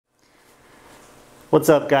What's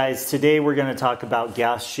up, guys? Today we're going to talk about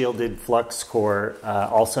gas shielded flux core,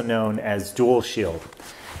 also known as dual shield.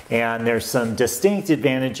 And there's some distinct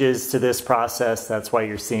advantages to this process. That's why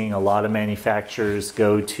you're seeing a lot of manufacturers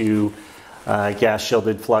go to gas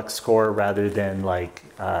shielded flux core rather than like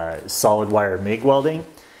solid wire MIG welding.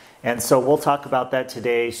 And so we'll talk about that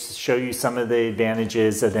today, show you some of the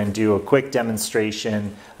advantages, and then do a quick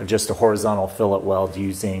demonstration of just a horizontal fillet weld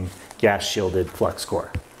using gas shielded flux core.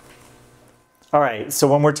 All right, so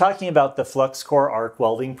when we're talking about the flux core arc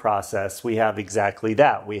welding process, we have exactly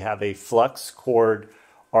that. We have a flux core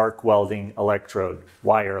arc welding electrode,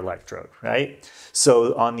 wire electrode, right?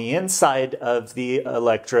 So on the inside of the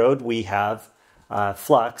electrode, we have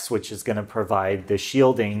flux, which is going to provide the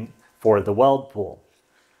shielding for the weld pool.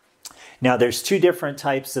 Now there's two different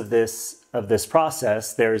types of this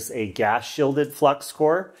process. There's a gas shielded flux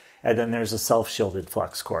core, and then there's a self-shielded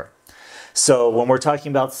flux core. So when we're talking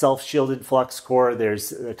about self-shielded flux core,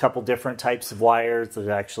 there's a couple different types of wires. There's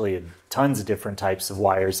actually tons of different types of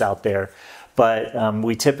wires out there. But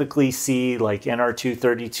we typically see like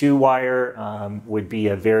NR232 wire would be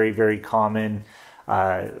a very, very common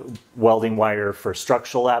welding wire for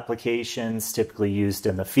structural applications, typically used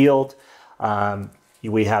in the field.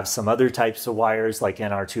 We have some other types of wires like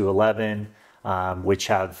NR211, which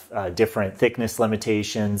have different thickness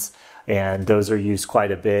limitations. And those are used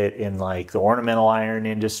quite a bit in like the ornamental iron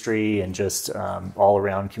industry, and just all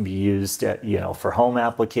around can be used at, for home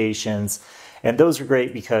applications. And those are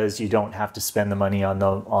great because you don't have to spend the money on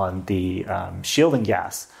the shielding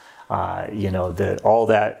gas. All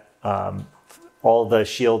the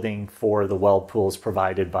shielding for the weld pool is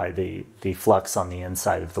provided by the flux on the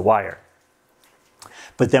inside of the wire.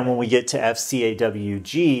 But then when we get to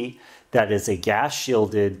FCAW-G, that is a gas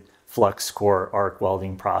shielded flux core arc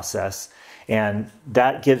welding process, and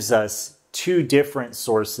that gives us two different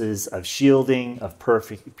sources of shielding, of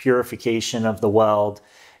purification of the weld,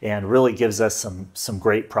 and really gives us some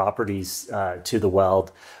great properties to the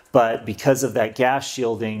weld. But because of that gas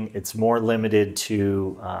shielding, it's more limited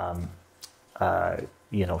to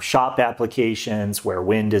shop applications where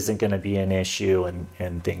wind isn't going to be an issue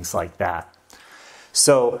and things like that.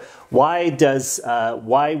 So why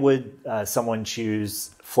would someone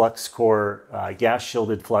choose flux core, gas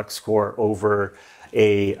shielded flux core over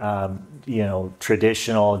a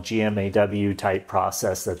traditional GMAW type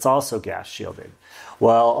process that's also gas shielded?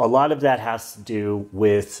 Well, a lot of that has to do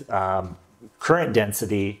with current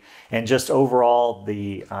density and just overall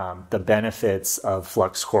the benefits of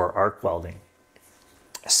flux core arc welding.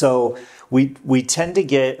 So we tend to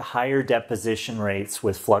get higher deposition rates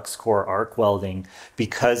with flux core arc welding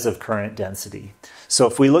because of current density. So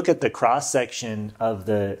if we look at the cross section of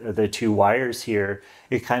the two wires here,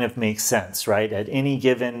 it kind of makes sense, right? At any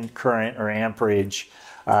given current or amperage,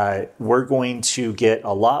 we're going to get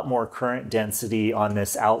a lot more current density on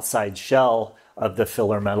this outside shell of the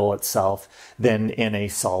filler metal itself than in a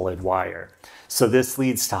solid wire. So this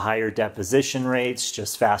leads to higher deposition rates,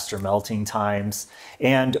 just faster melting times,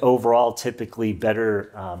 and overall typically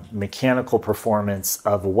better mechanical performance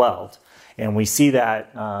of a weld. And we see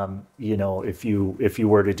that, if you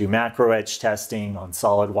were to do macro etch testing on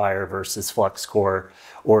solid wire versus flux core,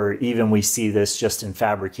 or even we see this just in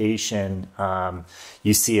fabrication,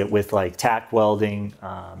 you see it with like tack welding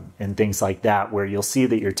and things like that, where you'll see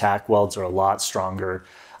that your tack welds are a lot stronger,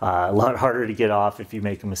 a lot harder to get off if you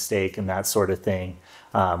make a mistake and that sort of thing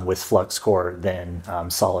with flux core than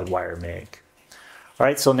solid wire MIG. All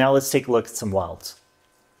right, so now let's take a look at some welds.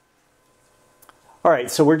 All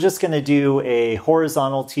right, so we're just going to do a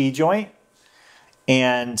horizontal T-joint,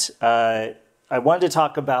 and I wanted to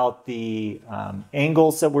talk about the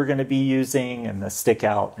angles that we're going to be using and the stick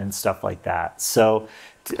out and stuff like that. So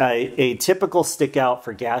a typical stick out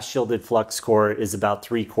for gas shielded flux core is about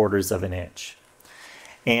 3/4 of an inch.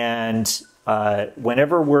 And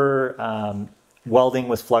whenever we're welding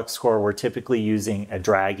with flux core, we're typically using a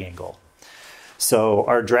drag angle. So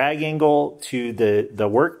our drag angle to the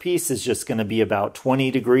workpiece is just going to be about 20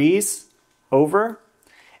 degrees over,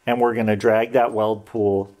 and we're going to drag that weld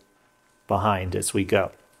pool behind as we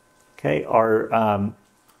go. Okay, our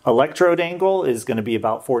electrode angle is going to be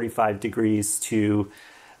about 45 degrees to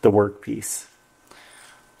the workpiece.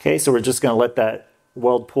 Okay, so we're just going to let that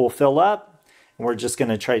weld pool fill up, and we're just going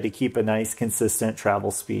to try to keep a nice consistent travel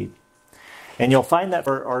speed. And you'll find that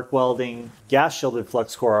for arc welding, gas shielded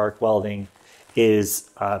flux core arc welding is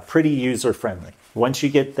pretty user-friendly. Once you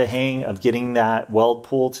get the hang of getting that weld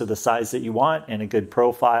pool to the size that you want and a good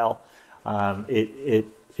profile, it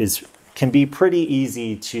can be pretty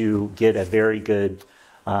easy to get a very good,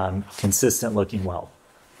 consistent looking weld.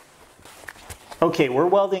 Okay, we're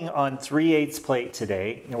welding on 3/8 plate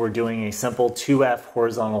today, and we're doing a simple 2F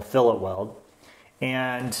horizontal fillet weld.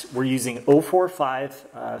 And we're using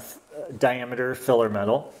 045 diameter filler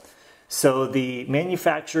metal. So the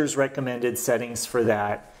manufacturer's recommended settings for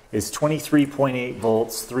that is 23.8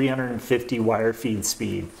 volts, 350 wire feed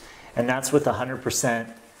speed, and that's with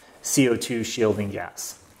 100% CO2 shielding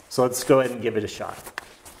gas. So let's go ahead and give it a shot.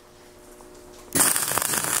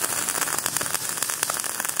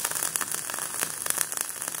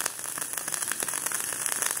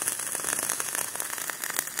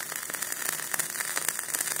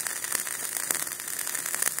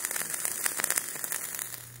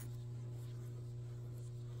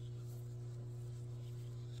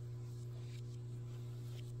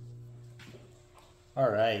 All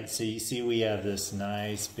right, so you see we have this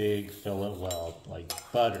nice big fillet weld, like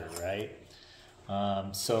butter, right?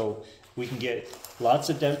 So we can get lots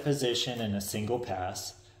of deposition in a single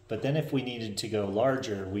pass, but then if we needed to go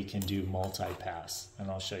larger, we can do multi-pass, and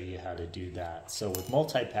I'll show you how to do that. So with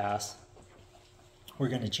multi-pass, we're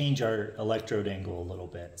going to change our electrode angle a little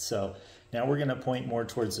bit. So now we're going to point more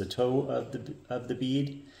towards the toe of the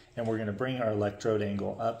bead, and we're going to bring our electrode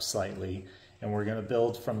angle up slightly. And we're going to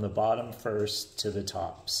build from the bottom first to the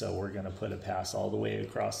top. So we're going to put a pass all the way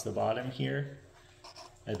across the bottom here.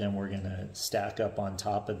 And then we're going to stack up on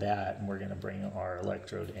top of that. And we're going to bring our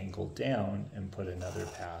electrode angle down and put another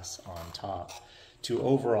pass on top to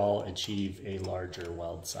overall achieve a larger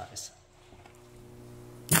weld size.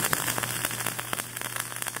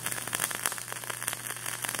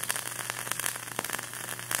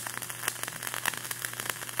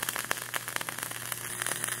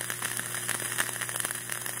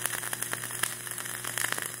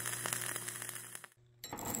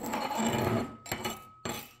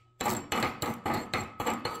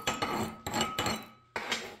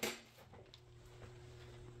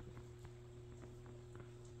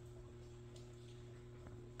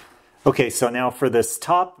 Okay, so now for this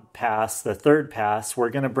top pass, the third pass, we're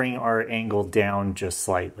going to bring our angle down just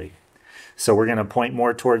slightly. So we're going to point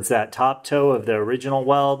more towards that top toe of the original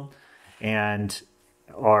weld, and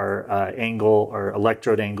our angle, our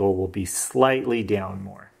electrode angle, will be slightly down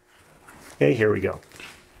more. Okay, here we go.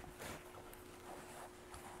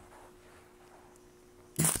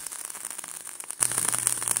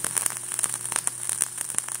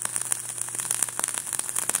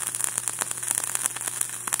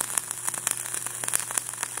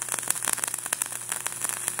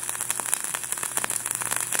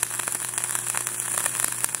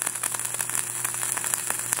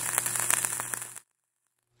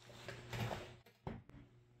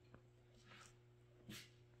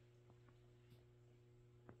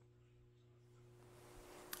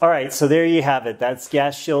 All right, so there you have it. That's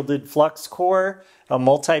gas shielded flux core, a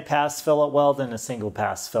multi-pass fillet weld, and a single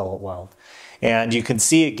pass fillet weld. And you can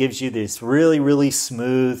see it gives you these really, really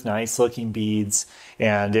smooth, nice looking beads,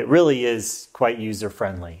 and it really is quite user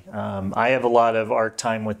friendly. I have a lot of arc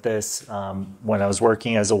time with this. When I was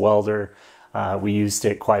working as a welder, we used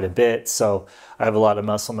it quite a bit, so I have a lot of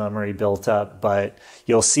muscle memory built up, but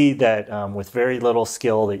you'll see that with very little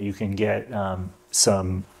skill that you can get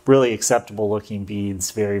some really acceptable looking beads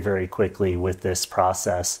very, very quickly with this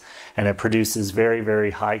process, and it produces very, very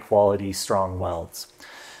high quality, strong welds.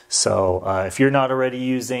 So if you're not already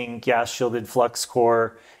using gas shielded flux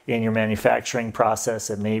core in your manufacturing process,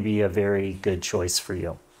 it may be a very good choice for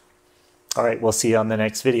you. All right, we'll see you on the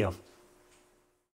next video.